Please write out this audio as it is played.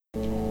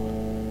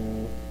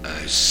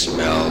I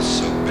smell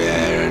so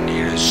bad, I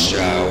need a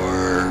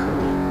shower.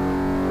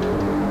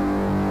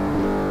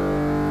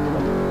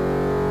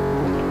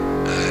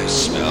 I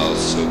smell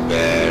so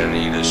bad, I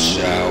need a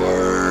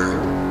shower.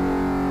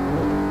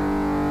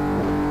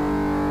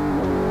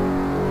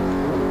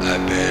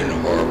 I've been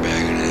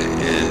whorebagging it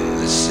in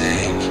the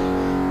sink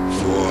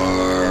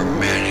for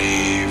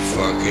many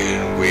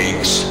fucking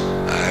weeks.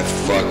 I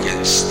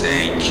fucking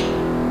stink.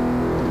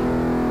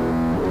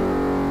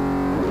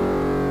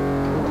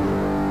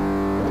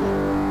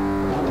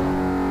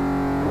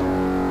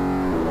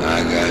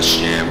 I got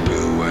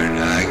shampoo and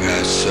I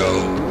got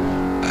soap.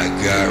 I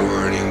got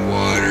running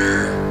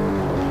water.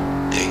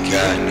 Ain't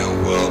got no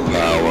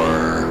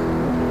willpower.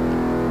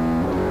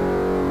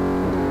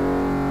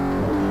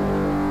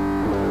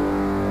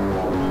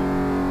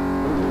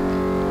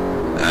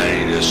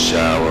 I need a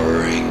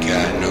shower. Ain't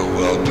got no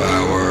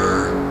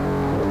willpower.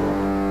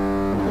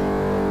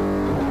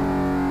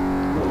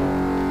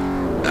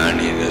 I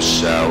need a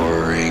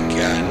shower. Ain't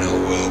got no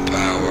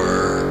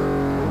willpower.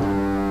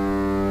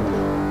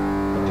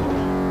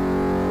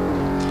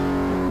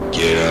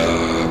 Get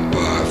up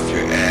off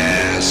your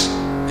ass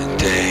and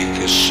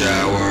take a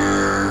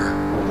shower.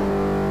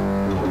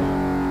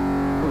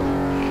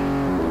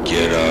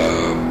 Get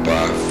up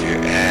off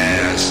your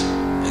ass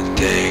and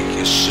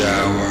take a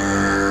shower.